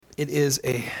It is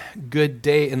a good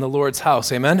day in the Lord's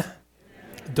house, amen?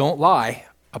 Don't lie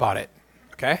about it,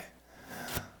 okay?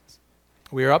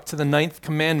 We are up to the 9th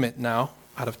commandment now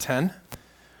out of 10.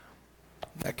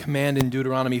 That command in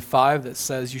Deuteronomy 5 that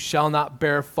says, "You shall not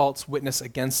bear false witness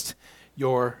against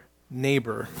your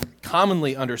neighbor."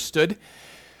 Commonly understood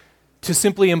to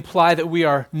simply imply that we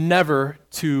are never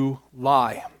to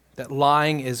lie, that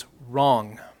lying is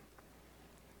wrong.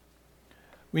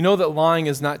 We know that lying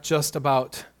is not just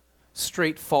about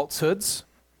straight falsehoods,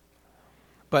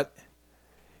 but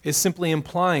is simply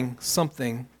implying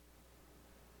something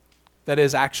that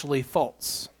is actually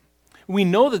false. We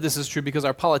know that this is true because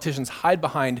our politicians hide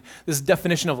behind this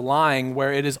definition of lying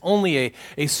where it is only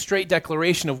a straight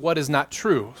declaration of what is not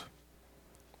true.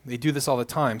 They do this all the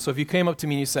time. So if you came up to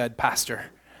me and you said,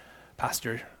 Pastor,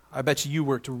 I bet you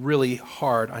worked really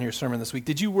hard on your sermon this week.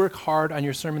 Did you work hard on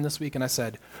your sermon this week? And I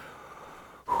said,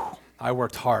 I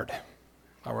worked hard.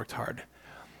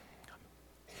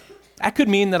 That could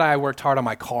mean that I worked hard on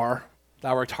my car,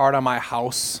 that I worked hard on my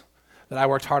house, that I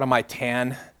worked hard on my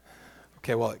tan.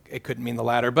 Okay, well, it couldn't mean the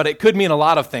latter, but it could mean a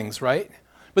lot of things, right?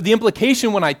 But the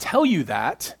implication when I tell you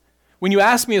that, when you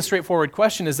ask me a straightforward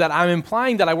question, is that I'm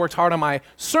implying that I worked hard on my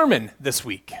sermon this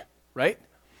week, right?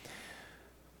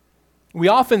 We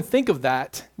often think of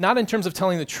that not in terms of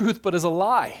telling the truth, but as a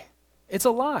lie. It's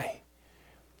a lie.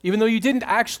 Even though you didn't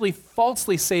actually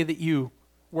falsely say that you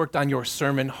worked on your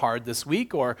sermon hard this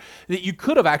week, or that you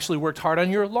could have actually worked hard on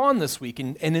your lawn this week,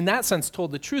 and in that sense told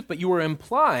the truth, but you were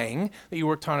implying that you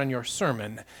worked hard on your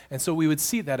sermon. And so we would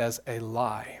see that as a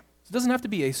lie. It doesn't have to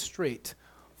be a straight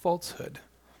falsehood.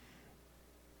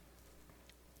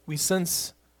 We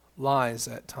sense lies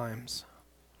at times.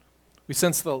 We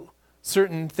sense the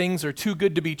certain things are too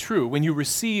good to be true. When you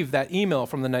receive that email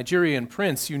from the Nigerian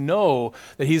prince, you know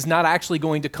that he's not actually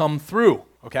going to come through,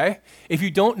 okay? If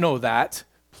you don't know that,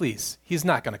 please, he's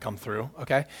not going to come through,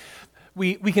 okay?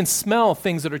 We can smell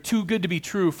things that are too good to be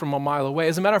true from a mile away.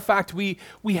 As a matter of fact, we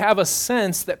have a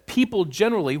sense that people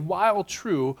generally, while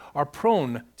true, are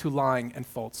prone to lying and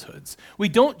falsehoods. We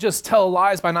don't just tell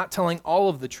lies by not telling all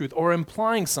of the truth or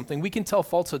implying something. We can tell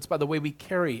falsehoods by the way we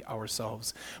carry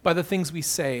ourselves, by the things we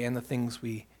say and the things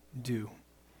we do.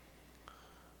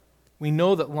 We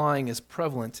know that lying is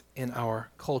prevalent in our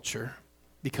culture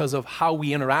because of how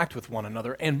we interact with one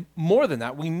another. And more than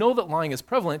that, we know that lying is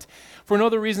prevalent for no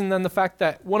other reason than the fact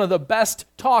that one of the best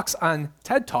talks on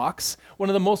TED Talks, one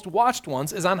of the most watched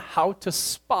ones, is on how to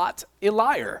spot a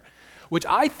liar, which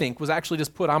I think was actually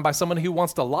just put on by someone who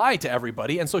wants to lie to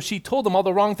everybody, and so she told them all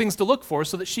the wrong things to look for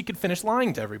so that she could finish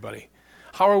lying to everybody.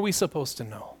 How are we supposed to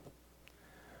know?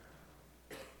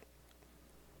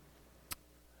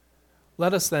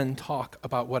 Let us then talk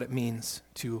about what it means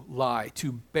to lie,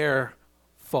 to bear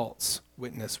false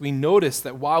witness. We notice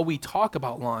that while we talk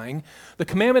about lying, the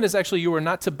commandment is actually you are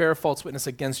not to bear false witness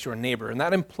against your neighbor. And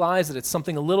that implies that it's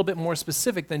something a little bit more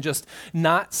specific than just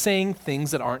not saying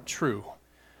things that aren't true.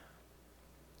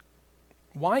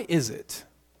 Why is it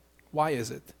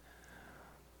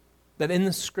that in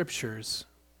the scriptures,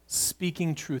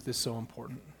 speaking truth is so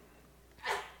important?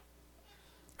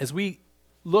 As we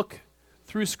look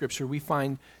through Scripture, we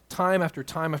find time after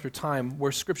time after time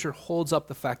where Scripture holds up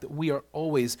the fact that we are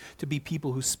always to be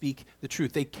people who speak the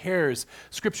truth.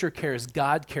 Scripture cares,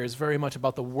 God cares very much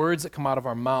about the words that come out of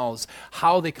our mouths,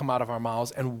 how they come out of our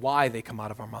mouths, and why they come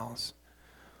out of our mouths.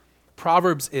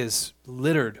 Proverbs is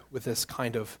littered with this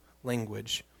kind of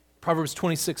language. Proverbs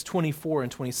 26:24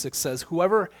 and 26 says,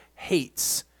 "Whoever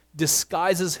hates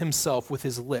disguises himself with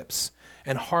his lips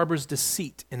and harbors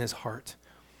deceit in his heart.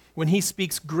 When he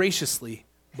speaks graciously,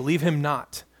 believe him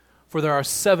not, for there are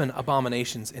 7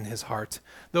 abominations in his heart.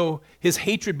 Though his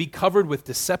hatred be covered with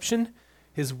deception,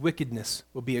 his wickedness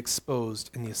will be exposed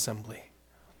in the assembly."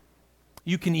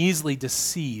 You can easily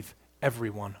deceive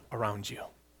everyone around you.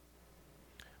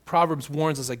 Proverbs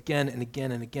warns us again and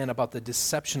again and again about the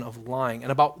deception of lying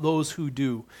and about those who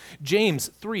do. James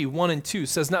 3:1 and 2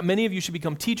 says, "Not many of you should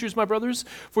become teachers, my brothers,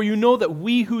 for you know that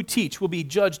we who teach will be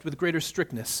judged with greater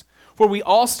strictness. For we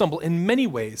all stumble in many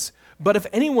ways, but if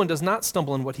anyone does not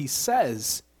stumble in what he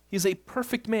says, he is a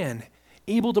perfect man,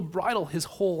 able to bridle his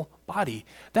whole body."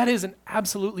 That is an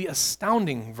absolutely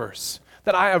astounding verse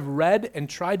that I have read and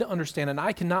tried to understand, and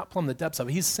I cannot plumb the depths of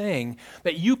it. He's saying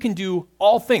that you can do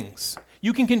all things.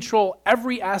 You can control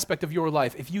every aspect of your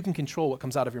life if you can control what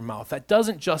comes out of your mouth. That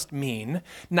doesn't just mean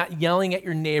not yelling at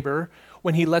your neighbor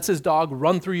when he lets his dog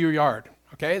run through your yard.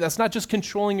 Okay, that's not just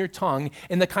controlling your tongue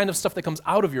and the kind of stuff that comes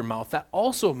out of your mouth. That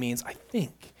also means, I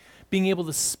think, being able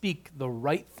to speak the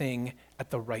right thing at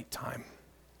the right time.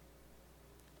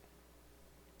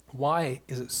 Why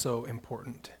is it so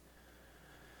important?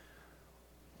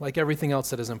 like everything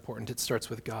else that is important, it starts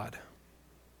with God.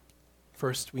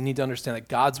 First, we need to understand that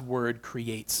God's word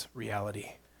creates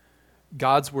reality.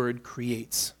 God's word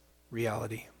creates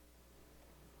reality.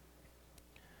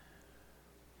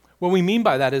 What we mean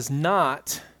by that is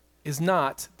not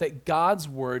that God's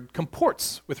word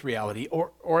comports with reality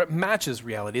or it matches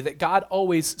reality, that God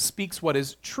always speaks what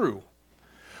is true.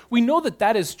 We know that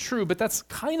that is true, but that's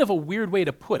kind of a weird way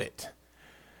to put it.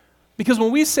 Because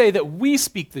when we say that we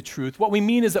speak the truth, what we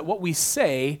mean is that what we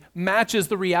say matches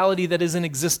the reality that is in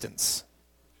existence.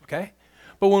 Okay?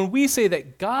 But when we say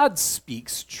that God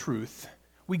speaks truth,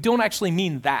 we don't actually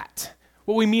mean that.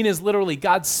 What we mean is literally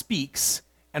God speaks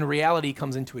and reality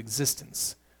comes into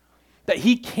existence. That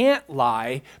he can't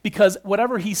lie because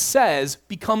whatever he says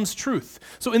becomes truth.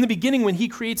 So in the beginning, when he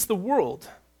creates the world,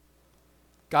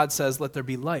 God says, "Let there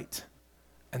be light,"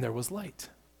 and there was light.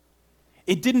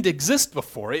 It didn't exist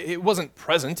before. It wasn't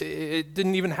present. It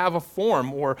didn't even have a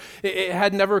form, or it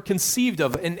had never conceived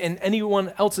of in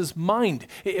anyone else's mind.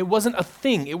 It wasn't a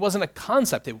thing. It wasn't a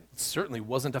concept. It certainly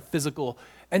wasn't a physical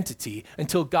entity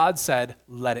until God said,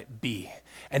 "Let it be."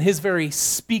 And his very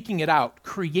speaking it out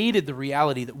created the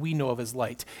reality that we know of as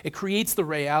light. It creates the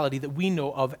reality that we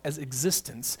know of as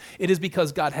existence. It is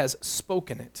because God has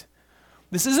spoken it.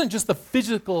 This isn't just the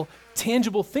physical,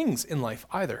 tangible things in life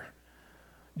either.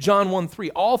 John 1:3,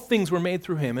 all things were made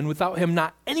through him, and without him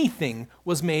not anything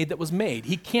was made that was made.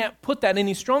 He can't put that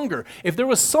any stronger. If there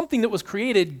was something that was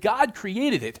created, God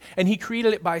created it, and he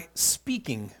created it by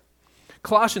speaking.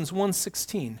 Colossians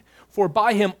 1:16, for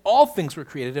by him all things were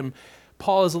created, and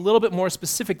Paul is a little bit more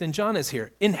specific than John is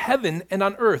here. In heaven and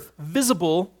on earth,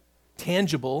 visible,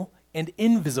 tangible, and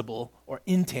invisible or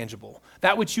intangible.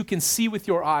 That which you can see with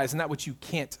your eyes and that which you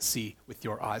can't see with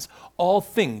your eyes. All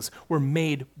things were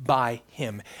made by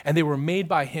him, and they were made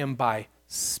by him by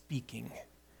speaking.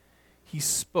 He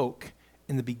spoke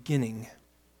in the beginning.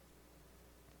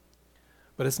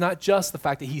 But it's not just the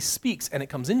fact that he speaks and it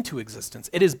comes into existence.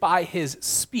 It is by his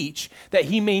speech that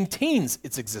he maintains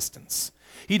its existence.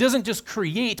 He doesn't just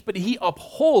create, but he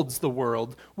upholds the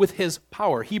world with his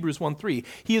power. Hebrews 1:3.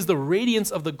 He is the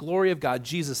radiance of the glory of God.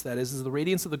 Jesus, that is the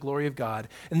radiance of the glory of God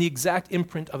and the exact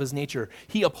imprint of his nature.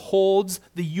 He upholds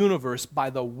the universe by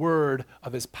the word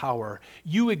of his power.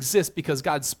 You exist because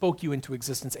God spoke you into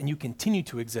existence, and you continue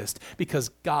to exist because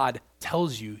God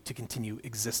tells you to continue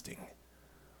existing.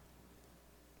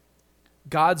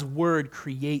 God's word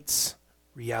creates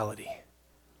reality.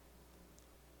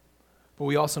 But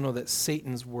we also know that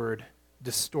Satan's word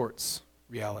distorts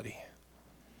reality.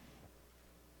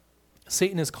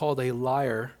 Satan is called a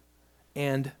liar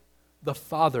and the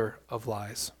father of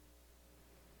lies.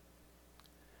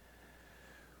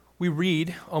 We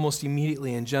read almost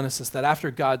immediately in Genesis that after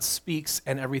God speaks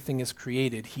and everything is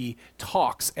created, he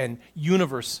talks and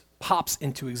universe pops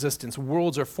into existence.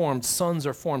 Worlds are formed, suns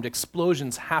are formed,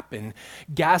 explosions happen,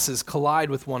 gases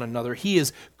collide with one another. He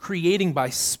is creating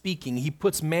by speaking. He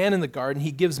puts man in the garden.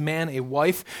 He gives man a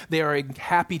wife. They are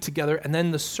happy together. And then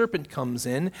the serpent comes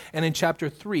in, and in chapter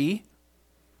 3,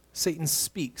 Satan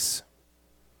speaks.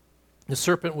 The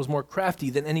serpent was more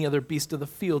crafty than any other beast of the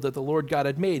field that the Lord God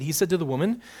had made. He said to the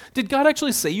woman, "Did God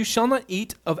actually say, 'You shall not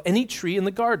eat of any tree in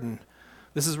the garden'?"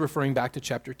 This is referring back to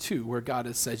chapter 2, where God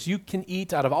has said, "You can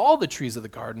eat out of all the trees of the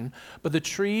garden, but the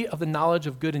tree of the knowledge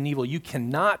of good and evil you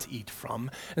cannot eat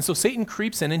from." And so Satan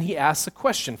creeps in and he asks a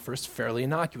question, first fairly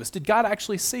innocuous. Did God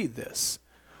actually say this?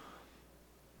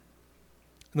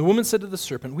 And the woman said to the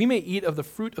serpent, "We may eat of the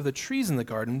fruit of the trees in the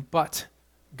garden, but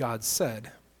God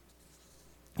said,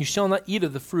 'You shall not eat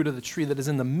of the fruit of the tree that is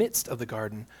in the midst of the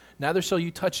garden, neither shall you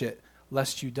touch it,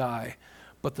 lest you die.'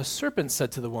 But the serpent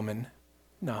said to the woman,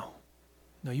 'No,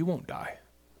 you won't die.'"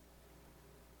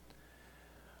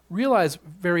 Realize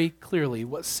very clearly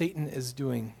what Satan is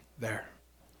doing there.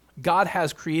 God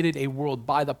has created a world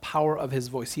by the power of his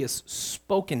voice. He has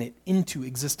spoken it into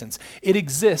existence. It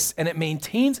exists and it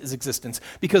maintains its existence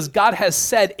because God has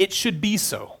said it should be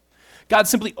so. God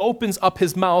simply opens up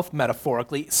his mouth,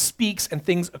 metaphorically, speaks, and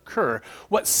things occur.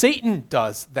 What Satan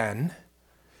does then,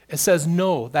 it says,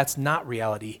 "No, that's not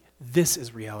reality. This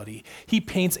is reality." He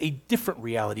paints a different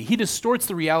reality. He distorts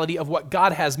the reality of what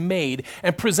God has made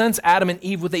and presents Adam and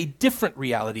Eve with a different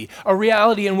reality, a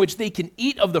reality in which they can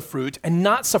eat of the fruit and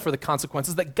not suffer the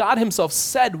consequences that God himself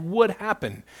said would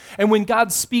happen. And when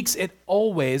God speaks, it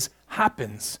always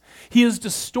happens. He is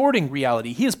distorting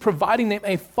reality. He is providing them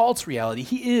a false reality.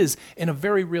 He is, in a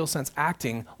very real sense,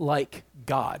 acting like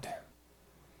God,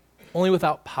 only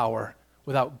without power,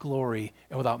 without glory,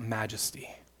 and without majesty.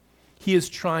 He is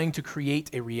trying to create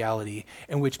a reality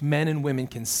in which men and women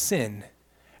can sin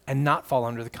and not fall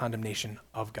under the condemnation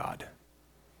of God.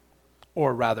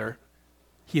 Or rather,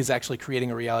 he is actually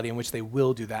creating a reality in which they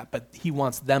will do that, but he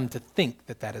wants them to think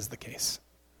that that is the case.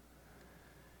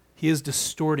 He is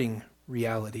distorting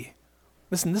reality.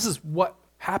 Listen, this is what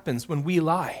happens when we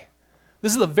lie.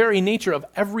 This is the very nature of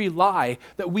every lie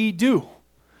that we do.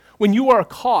 When you are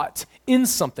caught in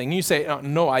something, you say, oh,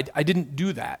 no, I didn't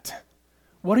do that.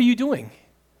 What are you doing?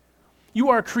 You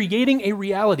are creating a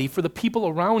reality for the people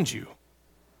around you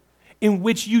in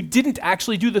which you didn't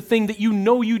actually do the thing that you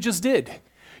know you just did.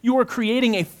 You are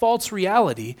creating a false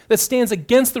reality that stands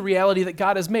against the reality that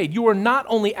God has made. You are not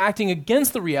only acting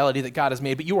against the reality that God has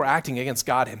made, but you are acting against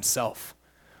God himself.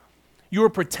 You are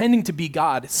pretending to be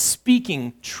God,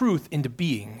 speaking truth into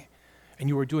being, and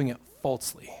you are doing it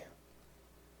falsely.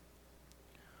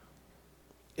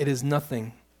 It is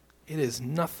nothing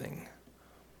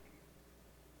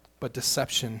but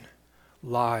deception,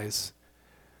 lies,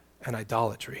 and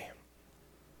idolatry.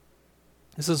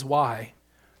 This is why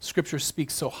Scripture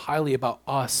speaks so highly about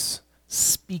us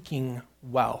speaking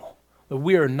well, that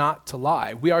we are not to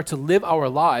lie. We are to live our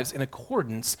lives in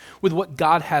accordance with what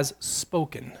God has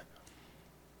spoken,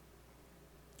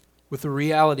 with the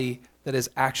reality that is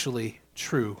actually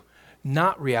true,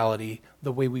 not reality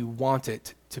the way we want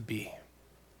it to be.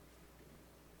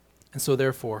 And so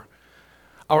therefore,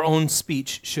 our own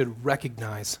speech should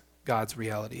recognize God's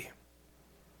reality.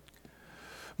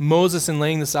 Moses, in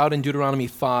laying this out in Deuteronomy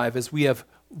 5, as we have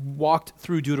walked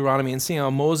through Deuteronomy and seeing how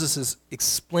Moses is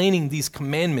explaining these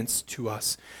commandments to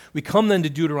us, we come then to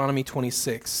Deuteronomy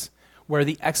 26, where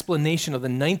the explanation of the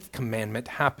 9th commandment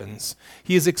happens.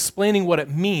 He is explaining what it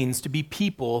means to be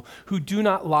people who do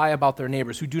not lie about their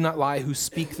neighbors, who do not lie, who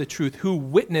speak the truth, who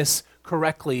witness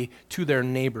correctly to their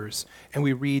neighbors. And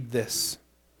we read this.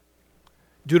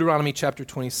 Deuteronomy chapter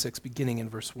 26, beginning in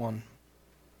verse 1.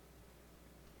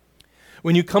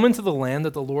 When you come into the land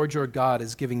that the Lord your God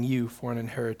is giving you for an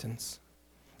inheritance,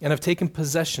 and have taken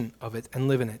possession of it and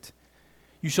live in it,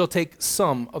 you shall take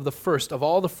some of the first of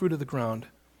all the fruit of the ground,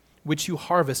 which you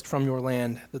harvest from your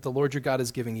land that the Lord your God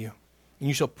is giving you, and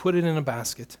you shall put it in a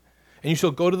basket, and you shall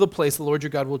go to the place the Lord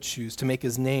your God will choose to make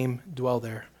his name dwell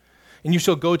there. And you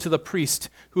shall go to the priest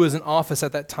who is in office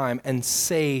at that time and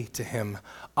say to him,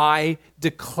 I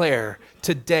declare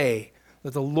today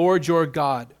that the Lord your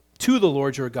God, to the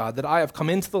Lord your God, that I have come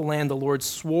into the land the Lord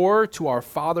swore to our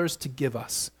fathers to give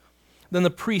us. Then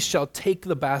the priest shall take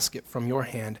the basket from your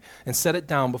hand and set it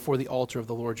down before the altar of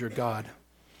the Lord your God.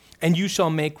 And you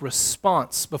shall make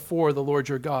response before the Lord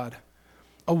your God.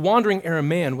 A wandering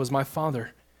Aramean was my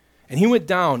father, and he went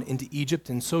down into Egypt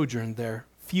and sojourned there,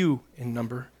 few in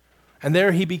number. And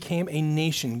there he became a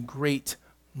nation great,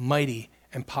 mighty,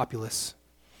 and populous.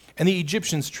 And the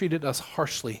Egyptians treated us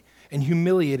harshly and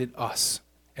humiliated us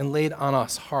and laid on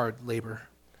us hard labor.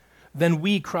 Then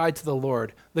we cried to the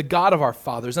Lord, the God of our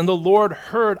fathers, and the Lord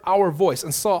heard our voice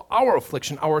and saw our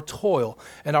affliction, our toil,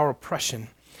 and our oppression.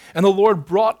 And the Lord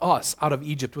brought us out of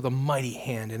Egypt with a mighty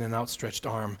hand and an outstretched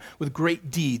arm, with great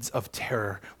deeds of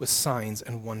terror, with signs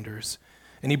and wonders.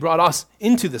 And he brought us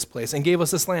into this place and gave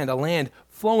us this land, a land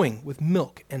flowing with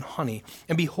milk and honey.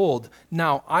 And behold,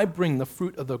 now I bring the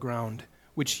fruit of the ground,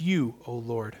 which you, O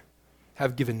Lord,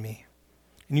 have given me.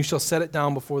 And you shall set it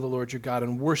down before the Lord your God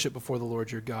and worship before the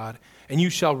Lord your God. And you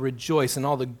shall rejoice in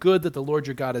all the good that the Lord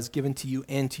your God has given to you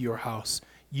and to your house,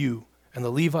 you and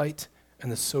the Levite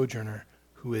and the sojourner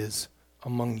who is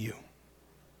among you.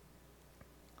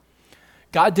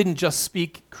 God didn't just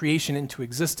speak creation into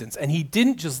existence, and he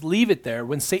didn't just leave it there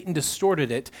when Satan distorted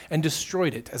it and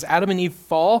destroyed it. As Adam and Eve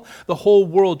fall, the whole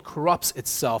world corrupts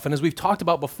itself. And as we've talked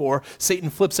about before, Satan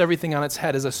flips everything on its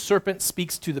head. As a serpent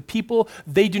speaks to the people,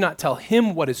 they do not tell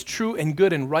him what is true and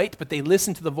good and right, but they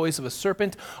listen to the voice of a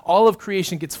serpent. All of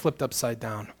creation gets flipped upside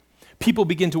down. People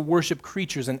begin to worship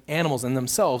creatures and animals and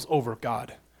themselves over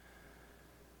God.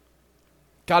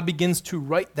 God begins to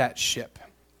right that ship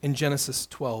in Genesis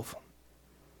 12.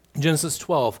 In Genesis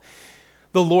 12,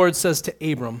 the Lord says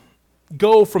to Abram,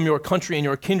 go from your country and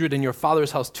your kindred and your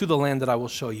father's house to the land that I will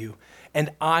show you,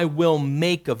 and I will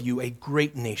make of you a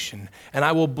great nation, and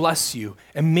I will bless you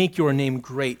and make your name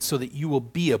great so that you will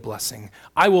be a blessing.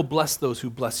 I will bless those who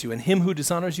bless you, and him who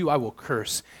dishonors you I will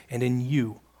curse, and in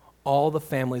you all the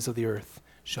families of the earth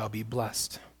shall be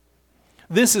blessed.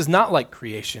 This is not like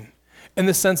creation, in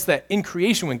the sense that in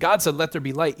creation, when God said, let there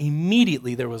be light,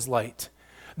 immediately there was light.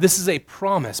 This is a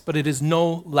promise, but it is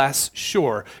no less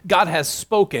sure. God has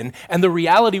spoken, and the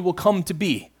reality will come to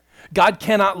be. God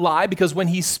cannot lie, because when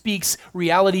he speaks,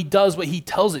 reality does what he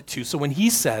tells it to. So when he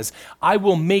says, I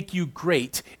will make you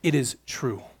great, it is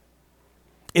true.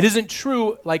 It isn't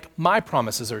true like my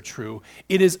promises are true.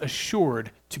 It is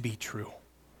assured to be true.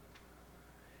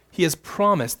 He has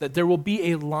promised that there will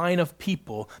be a line of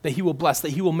people that he will bless,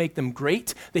 that he will make them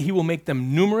great, that he will make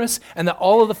them numerous, and that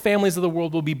all of the families of the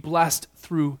world will be blessed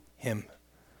through him.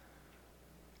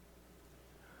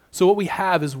 So what we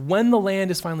have is when the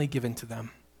land is finally given to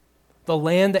them, the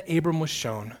land that Abram was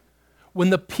shown, when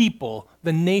the people,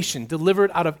 the nation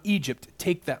delivered out of Egypt,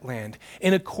 take that land,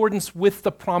 in accordance with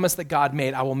the promise that God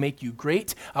made, I will make you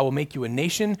great, I will make you a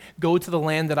nation, go to the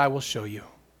land that I will show you.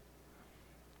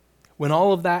 When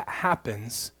all of that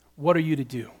happens, what are you to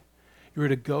do? You are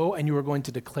to go and you are going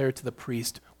to declare to the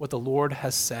priest what the Lord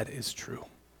has said is true.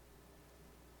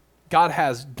 God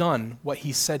has done what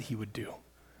he said he would do.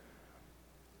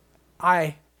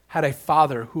 I had a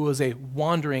father who was a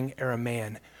wandering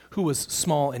Aramean, who was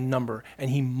small in number, and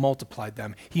he multiplied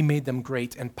them. He made them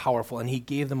great and powerful, and he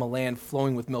gave them a land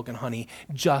flowing with milk and honey,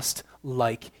 just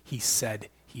like he said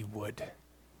he would.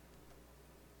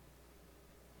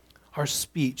 Our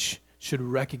speech should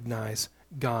recognize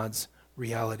God's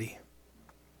reality.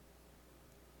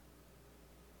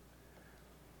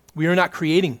 We are not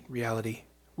creating reality.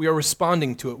 We are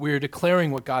responding to it. We are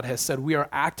declaring what God has said. We are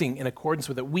acting in accordance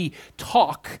with it. We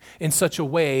talk in such a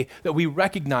way that we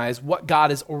recognize what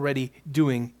God is already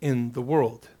doing in the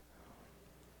world.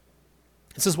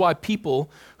 This is why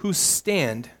people who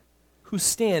stand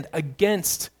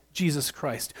against Jesus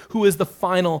Christ, who is the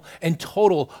final and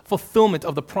total fulfillment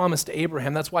of the promise to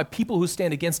Abraham. That's why people who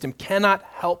stand against him cannot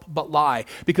help but lie,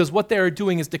 because what they are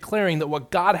doing is declaring that what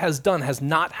God has done has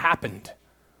not happened.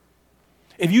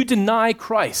 If you deny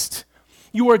Christ,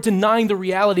 you are denying the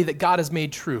reality that God has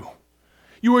made true.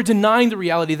 You are denying the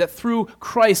reality that through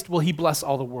Christ will he bless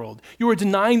all the world. You are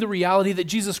denying the reality that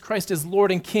Jesus Christ is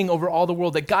Lord and King over all the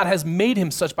world, that God has made him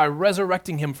such by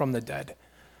resurrecting him from the dead.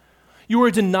 You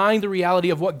are denying the reality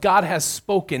of what God has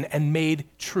spoken and made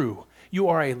true. You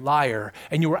are a liar,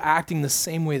 and you are acting the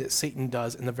same way that Satan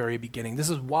does in the very beginning. This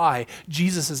is why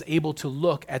Jesus is able to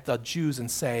look at the Jews and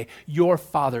say, your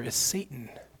father is Satan.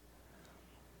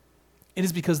 It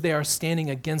is because they are standing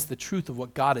against the truth of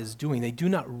what God is doing. They do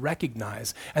not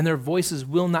recognize, and their voices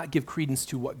will not give credence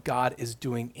to what God is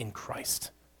doing in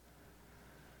Christ.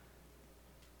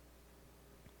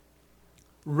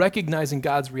 Recognizing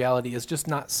God's reality is just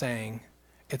not saying,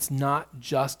 it's not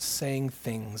just saying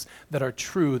things that are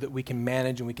true that we can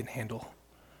manage and we can handle.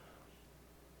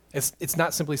 It's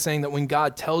not simply saying that when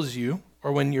God tells you,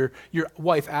 or when your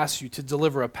wife asks you to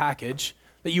deliver a package,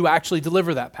 that you actually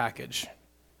deliver that package,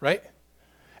 right?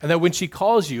 And that when she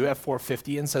calls you at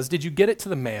 4:50 and says, did you get it to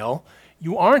the mail?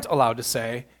 You aren't allowed to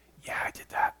say, yeah, I did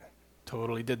that.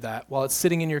 Totally did that. While it's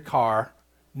sitting in your car,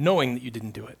 knowing that you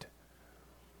didn't do it.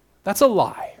 That's a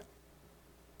lie.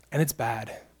 And it's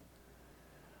bad.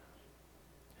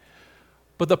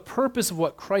 But the purpose of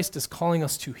what Christ is calling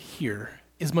us to here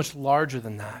is much larger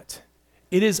than that.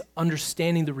 It is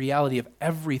understanding the reality of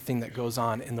everything that goes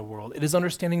on in the world. It is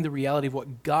understanding the reality of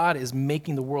what God is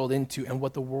making the world into and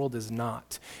what the world is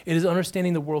not. It is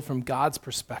understanding the world from God's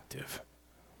perspective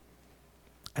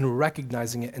and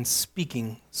recognizing it and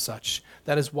speaking such.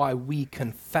 That is why we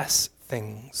confess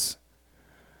things.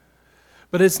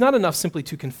 But it's not enough simply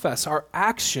to confess. Our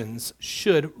actions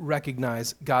should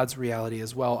recognize God's reality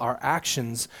as well. Our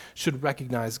actions should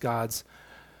recognize God's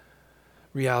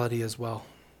reality as well.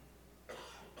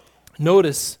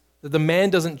 Notice that the man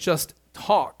doesn't just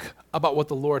talk about what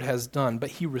the Lord has done,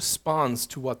 but he responds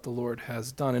to what the Lord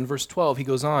has done. In verse 12, he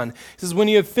goes on. He says, when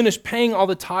you have finished paying all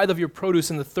the tithe of your produce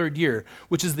in the 3rd year,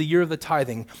 which is the year of the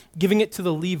tithing, giving it to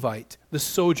the Levite, the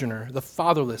sojourner, the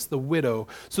fatherless, the widow,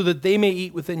 so that they may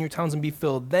eat within your towns and be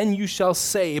filled, then you shall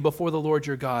say before the Lord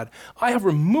your God, I have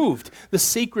removed the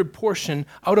sacred portion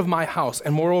out of my house,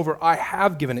 and moreover, I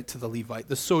have given it to the Levite,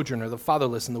 the sojourner, the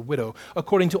fatherless, and the widow,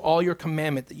 according to all your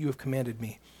commandment that you have commanded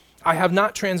me. I have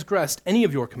not transgressed any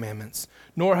of your commandments,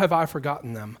 nor have I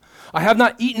forgotten them. I have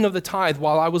not eaten of the tithe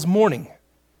while I was mourning,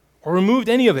 or removed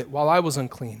any of it while I was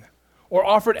unclean, or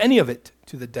offered any of it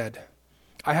to the dead.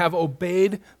 I have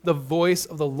obeyed the voice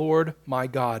of the Lord my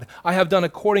God. I have done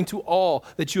according to all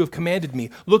that you have commanded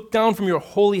me. Look down from your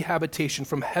holy habitation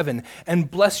from heaven, and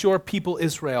bless your people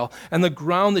Israel, and the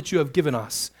ground that you have given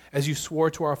us, as you swore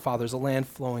to our fathers, a land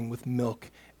flowing with milk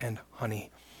and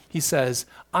honey. He says,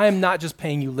 I am not just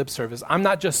paying you lip service. I'm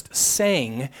not just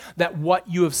saying that what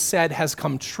you have said has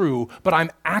come true, but I'm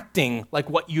acting like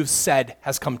what you've said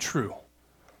has come true.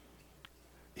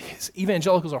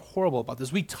 Evangelicals are horrible about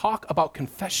this. We talk about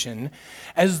confession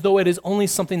as though it is only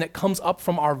something that comes up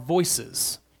from our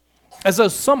voices, as though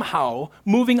somehow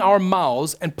moving our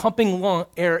mouths and pumping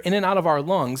air in and out of our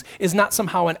lungs is not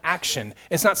somehow an action.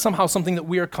 It's not somehow something that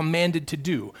we are commanded to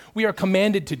do. We are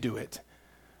commanded to do it.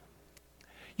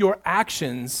 Your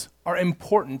actions are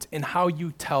important in how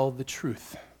you tell the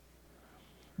truth.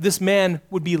 This man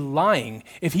would be lying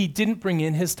if he didn't bring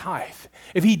in his tithe.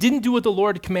 If he didn't do what the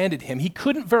Lord commanded him, he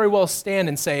couldn't very well stand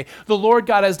and say, the Lord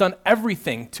God has done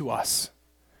everything to us.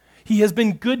 He has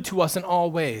been good to us in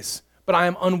all ways, but I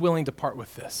am unwilling to part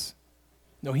with this.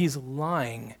 No, he's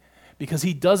lying because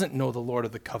he doesn't know the Lord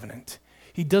of the covenant.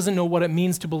 He doesn't know what it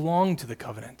means to belong to the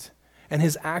covenant. And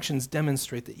his actions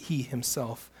demonstrate that he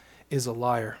himself is a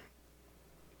liar.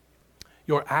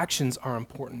 Your actions are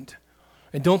important.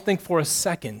 And don't think for a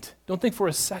second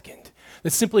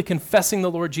that simply confessing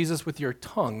the Lord Jesus with your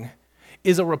tongue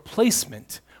is a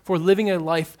replacement for living a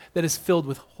life that is filled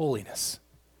with holiness.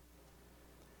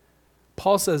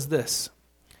 Paul says this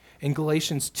in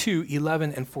Galatians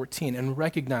 2:11 and 14, and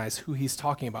recognize who he's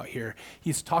talking about here.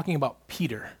 He's talking about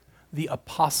Peter, the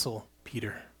apostle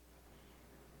Peter.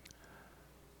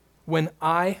 When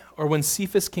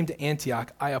Cephas came to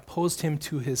Antioch, I opposed him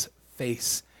to his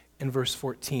face. In verse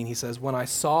 14, he says, when I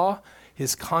saw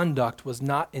his conduct was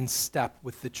not in step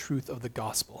with the truth of the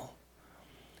gospel.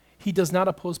 He does not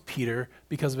oppose Peter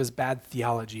because of his bad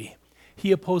theology.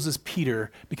 He opposes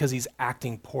Peter because he's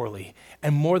acting poorly.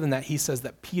 And more than that, he says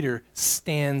that Peter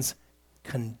stands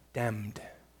condemned.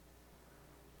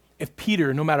 If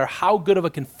Peter, no matter how good of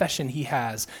a confession he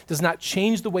has, does not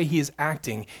change the way he is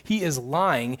acting, he is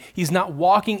lying, he's not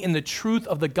walking in the truth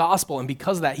of the gospel, and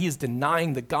because of that, he is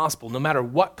denying the gospel, no matter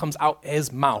what comes out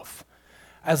his mouth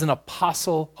as an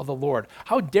apostle of the Lord.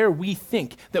 How dare we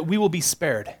think that we will be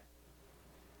spared?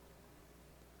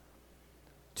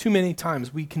 Too many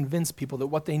times we convince people that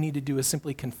what they need to do is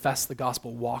simply confess the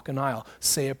gospel, walk an aisle,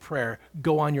 say a prayer,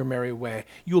 go on your merry way.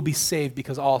 You will be saved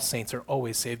because all saints are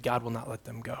always saved. God will not let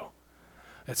them go.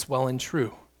 That's well and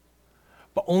true.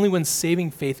 But only when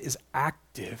saving faith is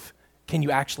active can you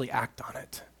actually act on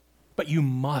it. But you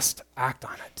must act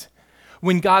on it.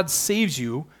 When God saves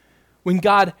you, when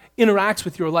God interacts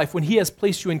with your life, when he has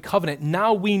placed you in covenant,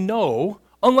 now we know,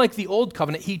 unlike the old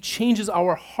covenant, he changes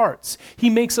our hearts. He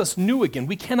makes us new again.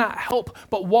 We cannot help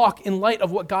but walk in light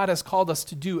of what God has called us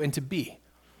to do and to be.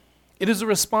 It is a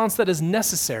response that is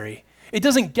necessary. It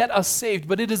doesn't get us saved,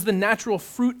 but it is the natural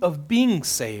fruit of being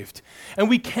saved. And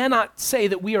we cannot say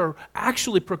that we are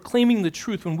actually proclaiming the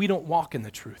truth when we don't walk in the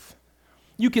truth.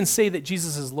 You can say that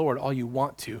Jesus is Lord all you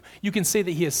want to. You can say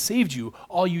that he has saved you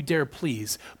all you dare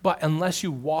please. But unless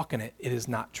you walk in it, it is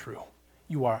not true.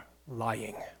 You are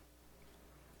lying.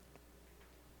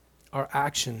 Our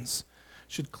actions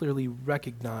should clearly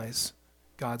recognize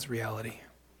God's reality.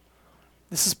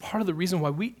 This is part of the reason why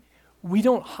we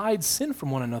don't hide sin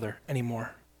from one another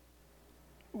anymore.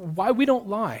 Why we don't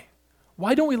lie.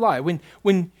 Why don't we lie?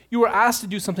 When you are asked to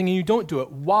do something and you don't do it,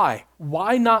 why?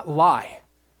 Why not lie?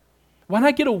 Why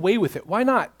not get away with it? Why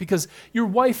not? Because your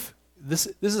wife, this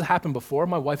has happened before.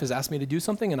 My wife has asked me to do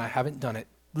something and I haven't done it.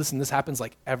 Listen, this happens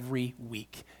like every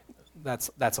week.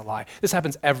 That's a lie. This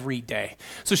happens every day.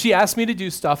 So she asks me to do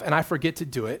stuff and I forget to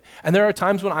do it. And there are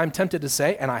times when I'm tempted to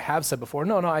say, and I have said before,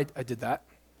 no, I did that.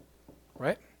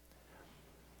 Right?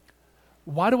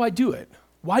 Why do I do it?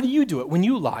 Why do you do it when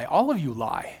you lie? All of you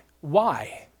lie.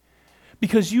 Why?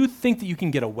 Because you think that you can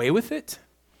get away with it?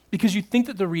 Because you think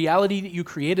that the reality that you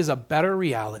create is a better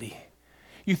reality.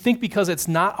 You think because it's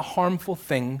not a harmful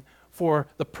thing for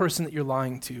the person that you're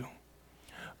lying to.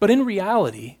 But in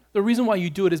reality, the reason why you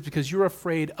do it is because you're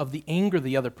afraid of the anger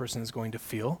the other person is going to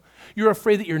feel. You're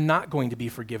afraid that you're not going to be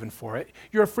forgiven for it.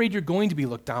 You're afraid you're going to be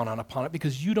looked down on upon it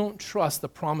because you don't trust the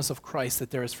promise of Christ that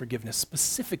there is forgiveness,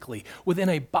 specifically within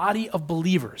a body of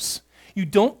believers. You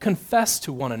don't confess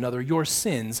to one another your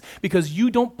sins because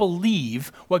you don't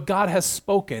believe what God has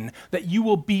spoken that you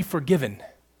will be forgiven,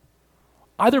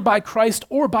 either by Christ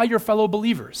or by your fellow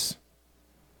believers.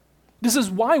 This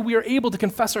is why we are able to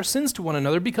confess our sins to one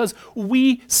another, because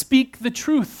we speak the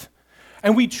truth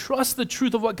and we trust the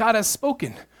truth of what God has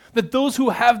spoken, that those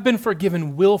who have been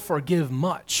forgiven will forgive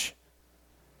much.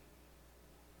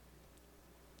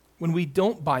 When we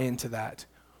don't buy into that,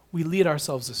 we lead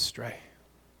ourselves astray.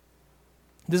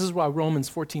 This is why Romans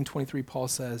 14:23, Paul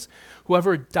says,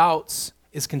 whoever doubts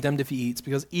is condemned if he eats,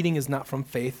 because eating is not from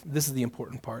faith. This is the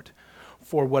important part.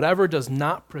 For whatever does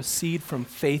not proceed from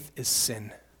faith is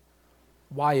sin.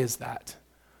 Why is that?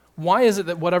 Why is it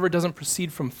that whatever doesn't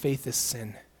proceed from faith is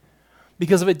sin?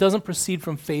 Because if it doesn't proceed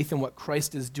from faith in what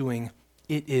Christ is doing,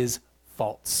 it is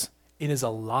false. It is a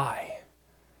lie.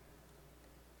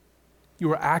 You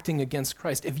are acting against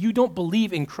Christ. If you don't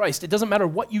believe in Christ, it doesn't matter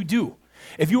what you do.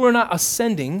 If you are not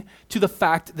ascending to the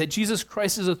fact that Jesus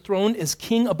Christ is enthroned as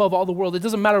king above all the world, it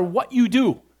doesn't matter what you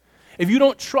do. if you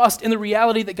don't trust in the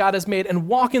reality that God has made and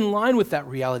walk in line with that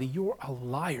reality, you're a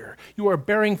liar. You are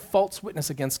bearing false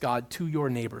witness against God to your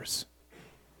neighbors.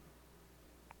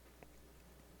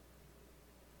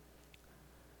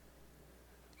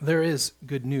 There is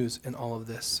good news in all of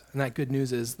this, and that good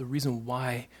news is the reason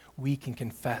why we can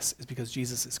confess is because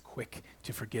Jesus is quick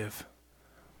to forgive.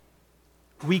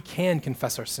 We can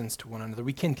confess our sins to one another.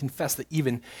 We can confess that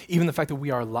even the fact that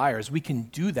we are liars, we can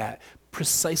do that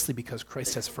precisely because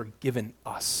Christ has forgiven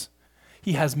us.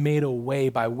 He has made a way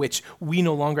by which we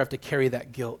no longer have to carry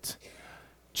that guilt.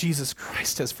 Jesus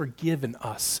Christ has forgiven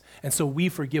us, and so we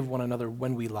forgive one another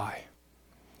when we lie.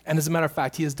 And as a matter of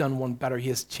fact, he has done one better. He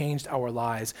has changed our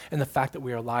lies and the fact that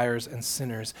we are liars and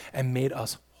sinners and made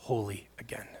us holy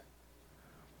again.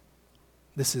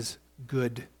 This is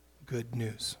good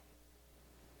news.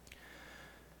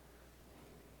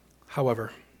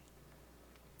 However,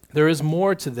 there is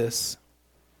more to this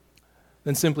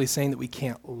than simply saying that we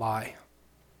can't lie.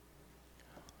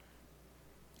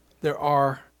 There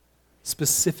are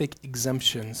specific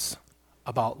exemptions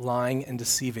about lying and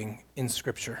deceiving in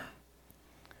Scripture.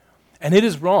 And it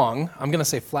is wrong, I'm going to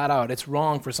say flat out, it's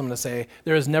wrong for someone to say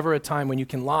there is never a time when you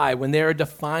can lie when they're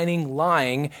defining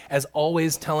lying as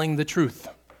always telling the truth,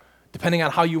 depending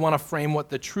on how you want to frame what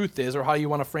the truth is or how you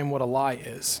want to frame what a lie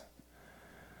is.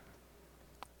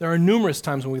 There are numerous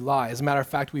times when we lie. As a matter of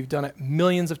fact, we've done it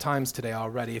millions of times today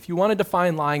already. If you want to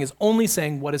define lying as only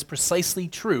saying what is precisely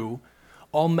true,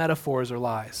 all metaphors are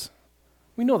lies.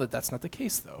 We know that that's not the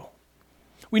case, though.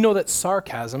 We know that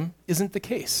sarcasm isn't the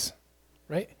case,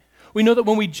 right? We know that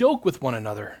when we joke with one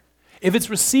another, if it's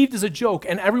received as a joke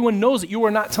and everyone knows that you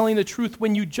are not telling the truth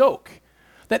when you joke,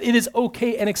 that it is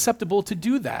okay and acceptable to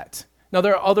do that. Now,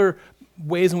 there are other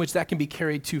ways in which that can be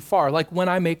carried too far, like when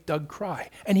I make Doug cry,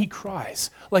 and he cries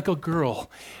like a girl,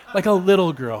 like a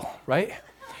little girl, right?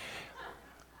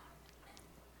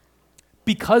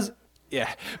 Because you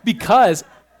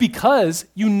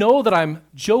know that I'm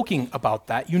joking about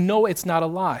that, you know it's not a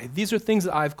lie. These are things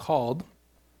that I've called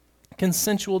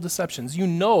consensual deceptions. You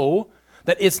know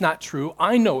that it's not true.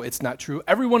 I know it's not true.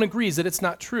 Everyone agrees that it's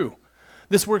not true.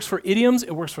 This works for idioms,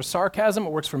 it works for sarcasm,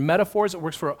 it works for metaphors, it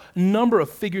works for a number of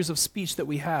figures of speech that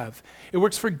we have. It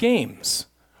works for games.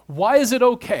 Why is it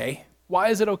okay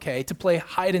to play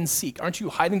hide and seek? Aren't you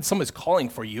hiding? Someone's calling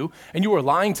for you, and you are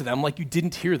lying to them like you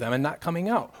didn't hear them and not coming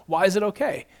out. Why is it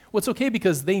okay? Well, it's okay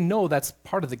because they know that's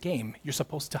part of the game. You're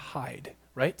supposed to hide,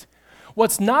 right?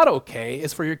 What's not okay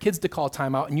is for your kids to call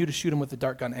timeout and you to shoot them with a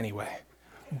dart gun anyway.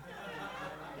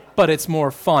 But it's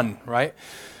more fun, right?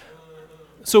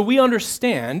 So we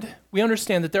understand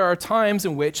that there are times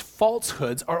in which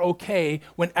falsehoods are okay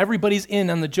when everybody's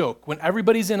in on the joke. When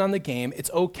everybody's in on the game,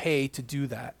 it's okay to do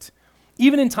that.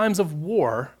 Even in times of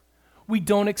war, we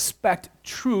don't expect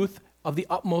truth of the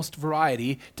utmost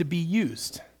variety to be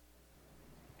used.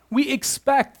 We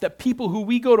expect that people who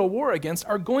we go to war against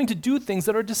are going to do things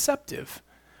that are deceptive.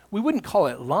 We wouldn't call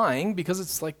it lying because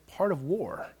it's like part of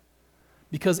war.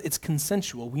 Because it's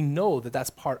consensual. We know that that's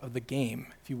part of the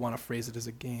game, if you want to phrase it as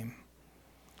a game.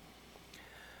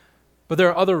 But there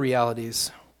are other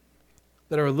realities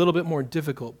that are a little bit more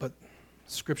difficult, but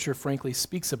Scripture frankly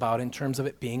speaks about in terms of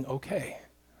it being okay.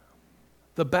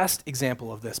 The best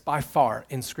example of this, by far,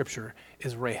 in Scripture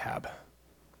is Rahab.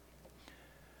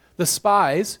 The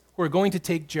spies who are going to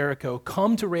take Jericho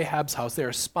come to Rahab's house. They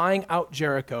are spying out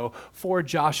Jericho for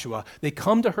Joshua. They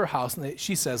come to her house and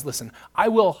she says, listen, I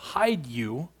will hide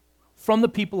you from the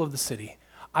people of the city.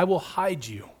 I will hide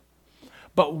you.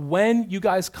 But when you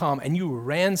guys come and you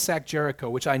ransack Jericho,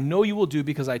 which I know you will do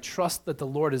because I trust that the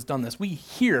Lord has done this, we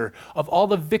hear of all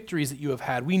the victories that you have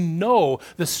had. We know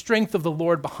the strength of the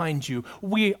Lord behind you.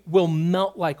 We will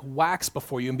melt like wax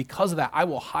before you, and because of that, I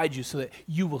will hide you so that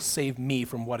you will save me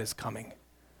from what is coming.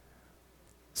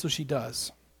 So she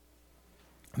does.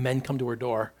 Men come to her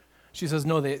door. She says,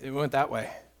 no, they went that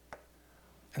way.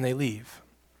 And they leave.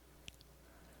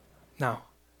 Now,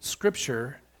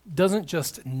 Scripture doesn't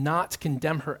just not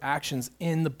condemn her actions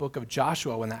in the book of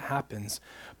Joshua when that happens,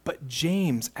 but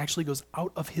James actually goes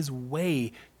out of his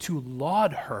way to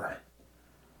laud her.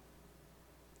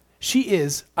 She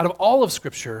is, out of all of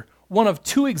Scripture, one of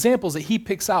two examples that he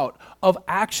picks out of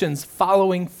actions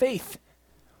following faith.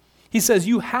 He says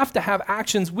you have to have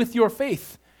actions with your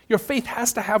faith. Your faith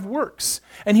has to have works.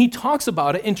 And he talks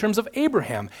about it in terms of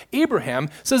Abraham. Abraham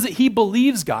says that he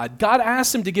believes God. God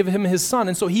asked him to give him his son,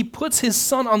 and so he puts his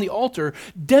son on the altar,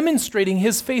 demonstrating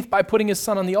his faith by putting his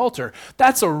son on the altar.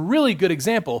 That's a really good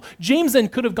example. James then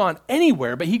could have gone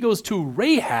anywhere, but he goes to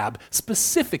Rahab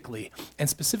specifically, and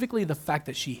specifically the fact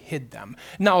that she hid them.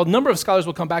 Now, a number of scholars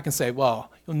will come back and say, well,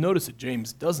 you'll notice that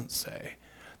James doesn't say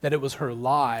that it was her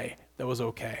lie that was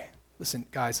okay. Listen,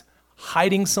 guys,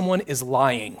 hiding someone is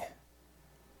lying,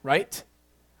 right?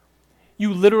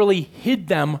 You literally hid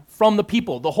them from the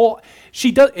people.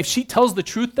 If she tells the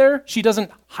truth there, she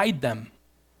doesn't hide them.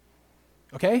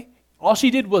 Okay? All she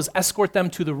did was escort them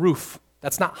to the roof.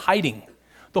 That's not hiding.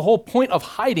 The whole point of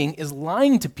hiding is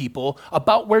lying to people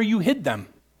about where you hid them.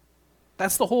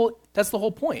 That's the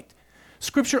whole point.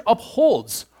 Scripture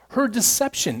upholds her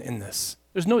deception in this.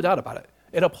 There's no doubt about it.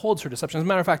 It upholds her deception. As a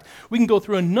matter of fact, we can go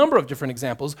through a number of different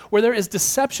examples where there is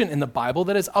deception in the Bible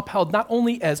that is upheld not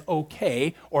only as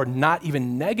okay or not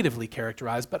even negatively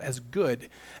characterized, but as good.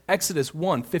 Exodus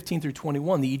 1:15 through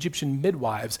 21, the Egyptian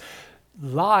midwives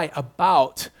lie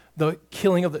about the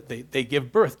killing of they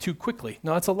give birth too quickly.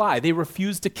 No, that's a lie. They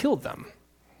refuse to kill them.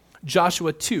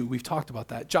 Joshua 2, we've talked about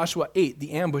that. Joshua 8,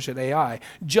 the ambush at Ai.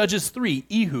 Judges 3,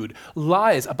 Ehud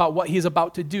lies about what he's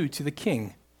about to do to the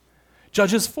king.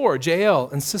 Judges 4, Jael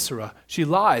and Sisera, she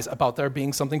lies about there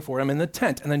being something for him in the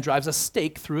tent and then drives a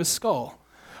stake through his skull.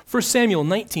 1 Samuel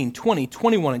 19, 20,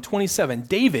 21, and 27,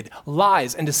 David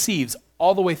lies and deceives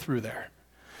all the way through there.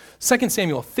 2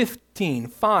 Samuel 15,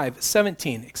 5,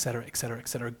 17, etc., etc.,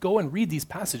 etc. Go and read these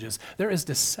passages. There is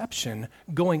deception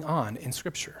going on in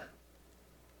Scripture.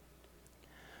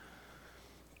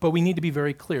 But we need to be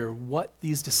very clear what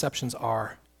these deceptions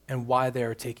are and why they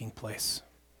are taking place.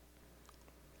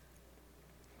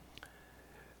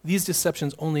 These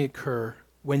deceptions only occur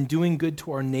when doing good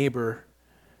to our neighbor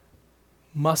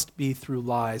must be through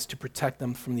lies to protect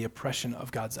them from the oppression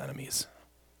of God's enemies.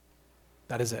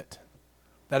 That is it.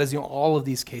 That is all of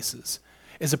these cases,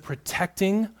 is a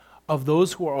protecting of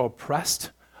those who are oppressed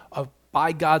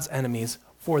by God's enemies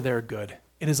for their good.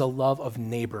 It is a love of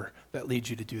neighbor that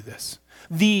leads you to do this.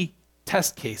 The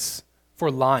test case for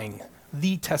lying,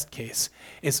 the test case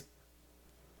is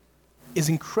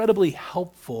incredibly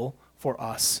helpful for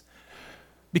us.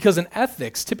 Because in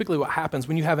ethics, typically what happens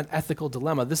when you have an ethical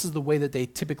dilemma, this is the way that they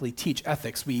typically teach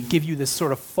ethics. We give you this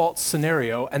sort of false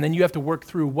scenario, and then you have to work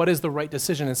through what is the right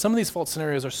decision. And some of these false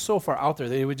scenarios are so far out there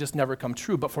that they would just never come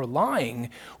true. But for lying,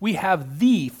 we have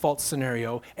the false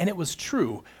scenario, and it was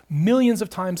true millions of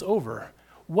times over.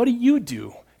 What do you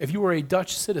do if you were a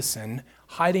Dutch citizen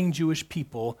hiding Jewish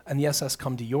people and the SS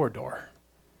come to your door?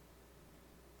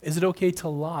 Is it okay to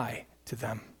lie to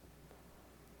them?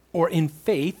 Or in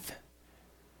faith,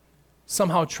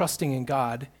 somehow trusting in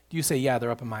God, do you say, yeah, they're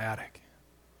up in my attic?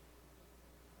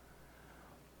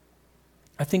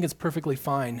 I think it's perfectly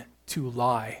fine to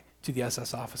lie to the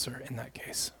SS officer in that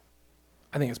case.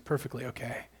 I think it's perfectly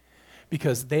okay.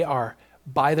 Because they are,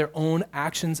 by their own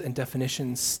actions and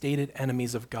definitions, stated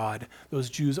enemies of God. Those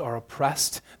Jews are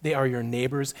oppressed. They are your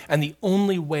neighbors. And the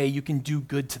only way you can do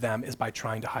good to them is by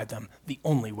trying to hide them. The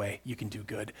only way you can do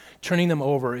good. Turning them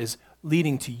over is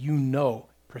leading to you know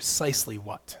precisely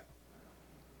what.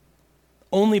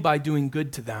 Only by doing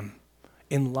good to them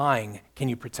in lying can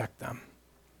you protect them.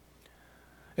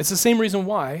 It's the same reason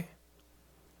why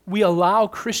we allow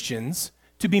Christians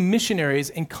to be missionaries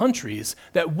in countries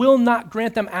that will not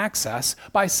grant them access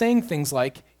by saying things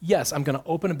like, yes, I'm going to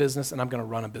open a business and I'm going to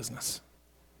run a business.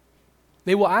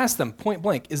 They will ask them point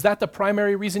blank, is that the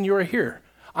primary reason you are here?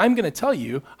 I'm going to tell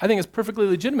you, I think it's perfectly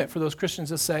legitimate for those Christians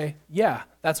to say, yeah,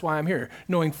 that's why I'm here,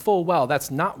 knowing full well that's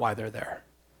not why they're there.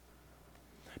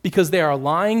 Because they are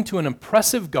lying to an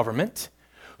oppressive government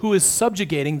who is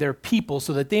subjugating their people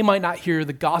so that they might not hear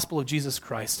the gospel of Jesus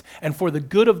Christ. And for the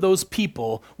good of those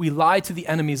people, we lie to the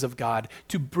enemies of God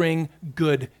to bring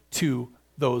good to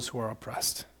those who are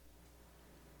oppressed.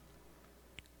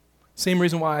 Same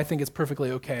reason why I think it's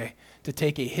perfectly okay to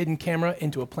take a hidden camera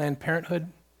into a Planned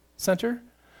Parenthood center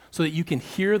so that you can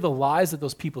hear the lies that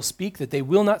those people speak, that they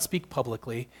will not speak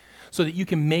publicly, so that you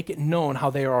can make it known how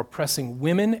they are oppressing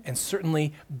women and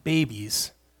certainly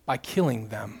babies by killing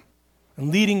them and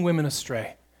leading women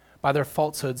astray by their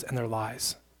falsehoods and their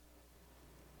lies.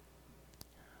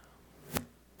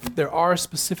 There are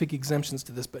specific exemptions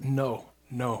to this, but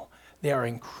no, they are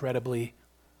incredibly,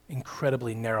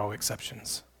 incredibly narrow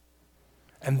exceptions.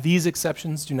 And these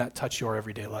exceptions do not touch your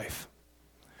everyday life.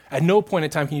 At no point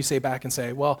in time can you say back and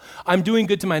say, well, I'm doing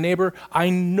good to my neighbor. I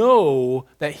know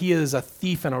that he is a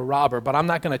thief and a robber, but I'm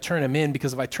not going to turn him in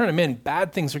because if I turn him in,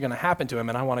 bad things are going to happen to him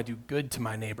and I want to do good to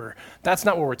my neighbor. That's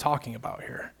not what we're talking about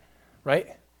here,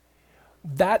 right?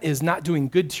 That is not doing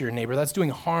good to your neighbor. That's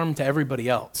doing harm to everybody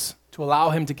else to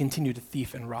allow him to continue to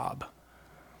thief and rob.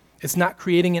 It's not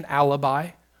creating an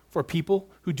alibi for people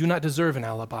who do not deserve an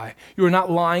alibi. You are not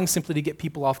lying simply to get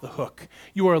people off the hook.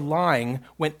 You are lying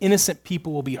when innocent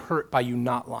people will be hurt by you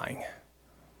not lying,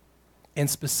 and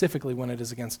specifically when it is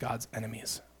against God's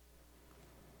enemies.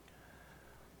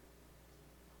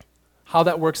 How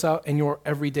that works out in your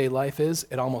everyday life is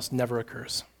it almost never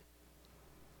occurs.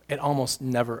 It almost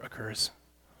never occurs.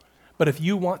 But if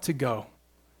you want to go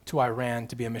to Iran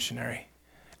to be a missionary,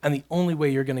 and the only way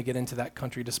you're going to get into that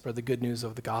country to spread the good news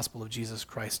of the gospel of Jesus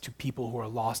Christ to people who are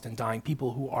lost and dying,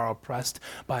 people who are oppressed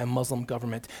by a Muslim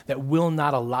government that will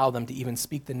not allow them to even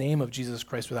speak the name of Jesus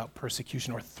Christ without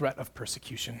persecution or threat of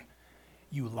persecution,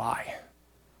 you lie.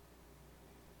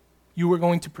 You are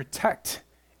going to protect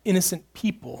innocent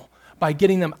people by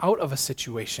getting them out of a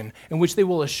situation in which they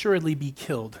will assuredly be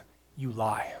killed. You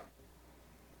lie.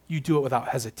 You do it without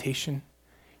hesitation.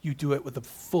 You do it with the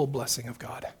full blessing of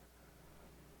God.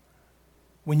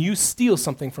 When you steal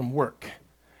something from work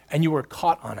and you are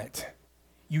caught on it,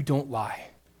 you don't lie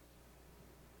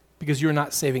because you're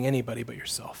not saving anybody but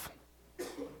yourself.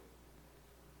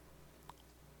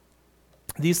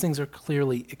 These things are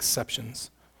clearly exceptions.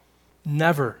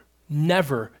 Never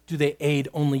do they aid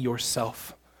only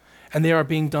yourself. And they are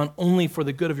being done only for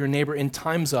the good of your neighbor in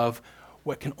times of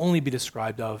what can only be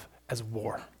described of as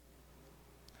war.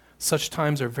 Such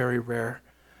times are very rare,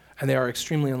 and they are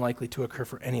extremely unlikely to occur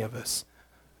for any of us.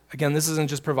 Again, this isn't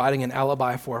just providing an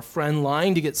alibi for a friend,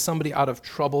 lying to get somebody out of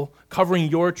trouble, covering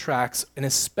your tracks, and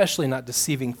especially not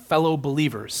deceiving fellow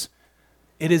believers.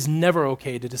 It is never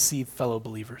okay to deceive fellow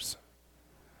believers.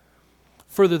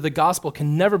 Further, the gospel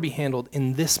can never be handled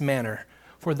in this manner,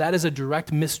 for that is a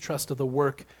direct mistrust of the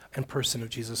work and person of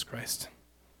Jesus Christ.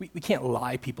 We can't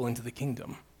lie people into the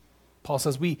kingdom. Paul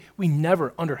says we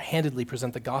never underhandedly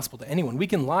present the gospel to anyone. We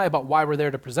can lie about why we're there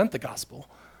to present the gospel,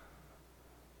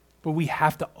 but we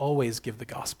have to always give the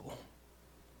gospel.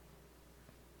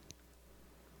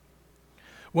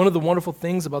 One of the wonderful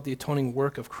things about the atoning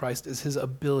work of Christ is his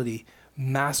ability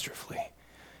masterfully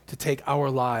to take our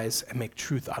lies and make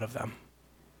truth out of them.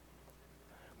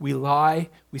 We lie,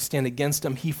 we stand against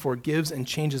him, he forgives and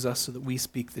changes us so that we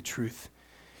speak the truth.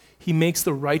 He makes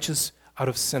the righteous out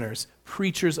of sinners,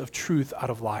 preachers of truth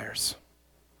out of liars.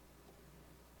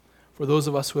 For those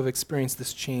of us who have experienced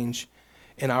this change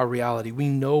in our reality, we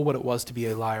know what it was to be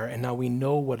a liar, and now we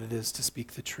know what it is to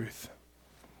speak the truth.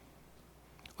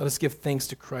 Let us give thanks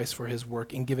to Christ for his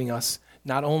work in giving us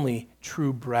not only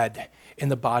true bread in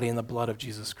the body and the blood of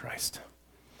Jesus Christ,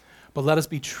 but let us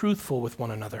be truthful with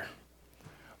one another.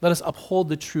 Let us uphold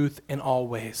the truth in all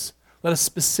ways. Let us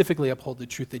specifically uphold the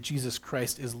truth that Jesus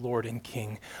Christ is Lord and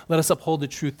King. Let us uphold the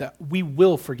truth that we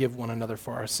will forgive one another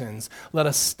for our sins. Let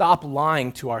us stop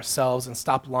lying to ourselves and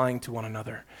stop lying to one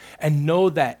another. And know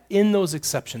that in those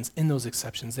exceptions,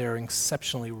 they are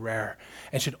exceptionally rare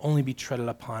and should only be treaded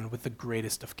upon with the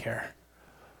greatest of care,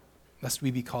 lest we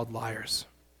be called liars.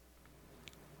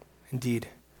 Indeed,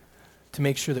 to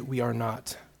make sure that we are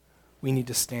not, we need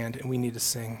to stand and we need to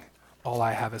sing, "All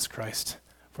I have is Christ,"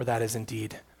 for that is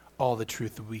indeed all the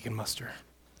truth that we can muster.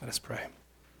 Let us pray.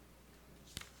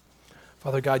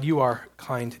 Father God, you are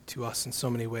kind to us in so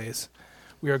many ways.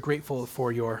 We are grateful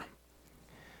for your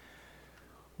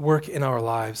work in our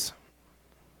lives,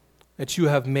 that you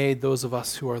have made those of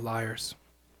us who are liars,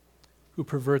 who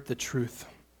pervert the truth,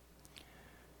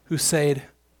 who said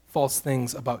false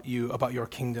things about you, about your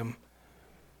kingdom,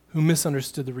 who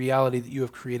misunderstood the reality that you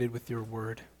have created with your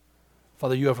word.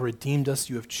 Father, you have redeemed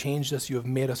us, you have changed us, you have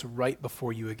made us right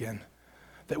before you again,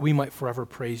 that we might forever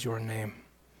praise your name,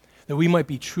 that we might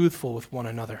be truthful with one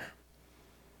another,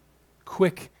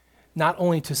 quick not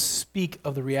only to speak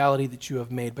of the reality that you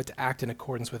have made, but to act in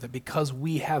accordance with it. Because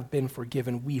we have been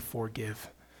forgiven, we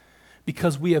forgive.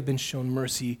 Because we have been shown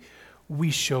mercy, we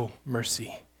show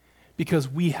mercy. Because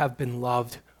we have been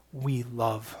loved, we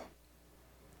love.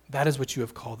 That is what you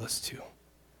have called us to.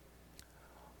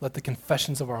 Let the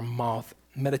confessions of our mouth,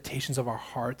 meditations of our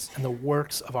hearts, and the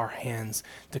works of our hands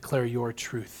declare your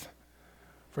truth.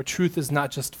 For truth is not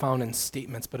just found in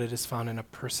statements, but it is found in a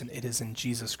person. It is in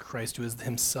Jesus Christ, who is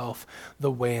himself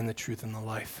the way and the truth and the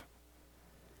life.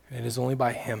 And it is only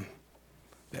by him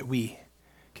that we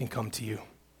can come to you.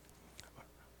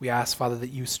 We ask, Father, that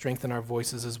you strengthen our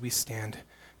voices as we stand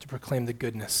to proclaim the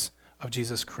goodness of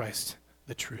Jesus Christ,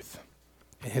 the truth.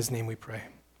 In his name we pray.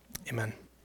 Amen.